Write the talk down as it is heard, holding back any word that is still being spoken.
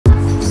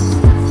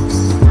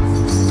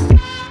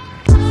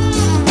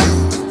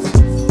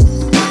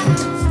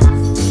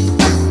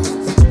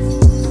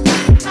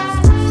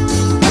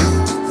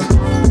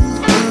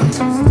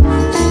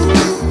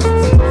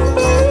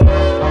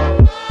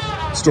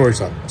Story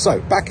time.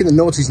 So back in the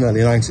noughties and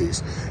early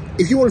 90s,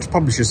 if you wanted to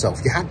publish yourself,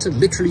 you had to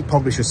literally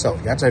publish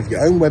yourself. You had to have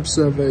your own web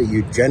server.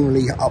 You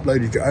generally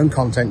uploaded your own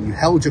content. You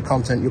held your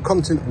content. Your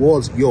content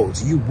was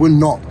yours. You were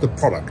not the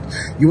product.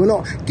 You were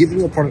not giving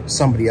your product to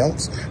somebody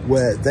else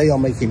where they are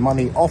making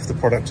money off the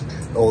product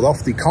or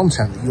off the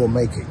content that you're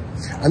making.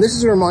 And this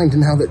is a reminder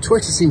now that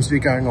Twitter seems to be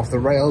going off the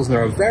rails.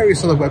 There are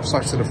various other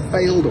websites that have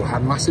failed or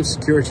had massive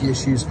security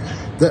issues,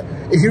 that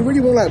if you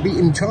really want to be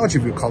in charge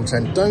of your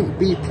content, don't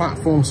be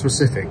platform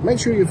specific. Make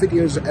sure your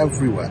videos are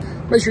everywhere.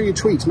 Make sure your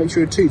tweets, make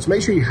sure your toots,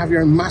 make sure you have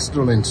your own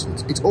Mastodon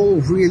instance. It's all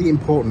really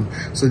important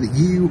so that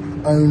you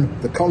own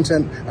the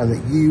content and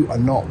that you are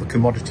not the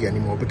commodity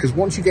anymore. Because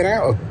once you get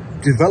out of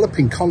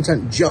developing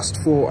content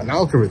just for an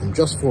algorithm,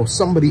 just for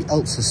somebody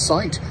else's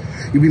site,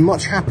 you'll be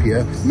much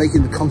happier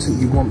making the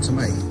content you want to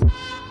make.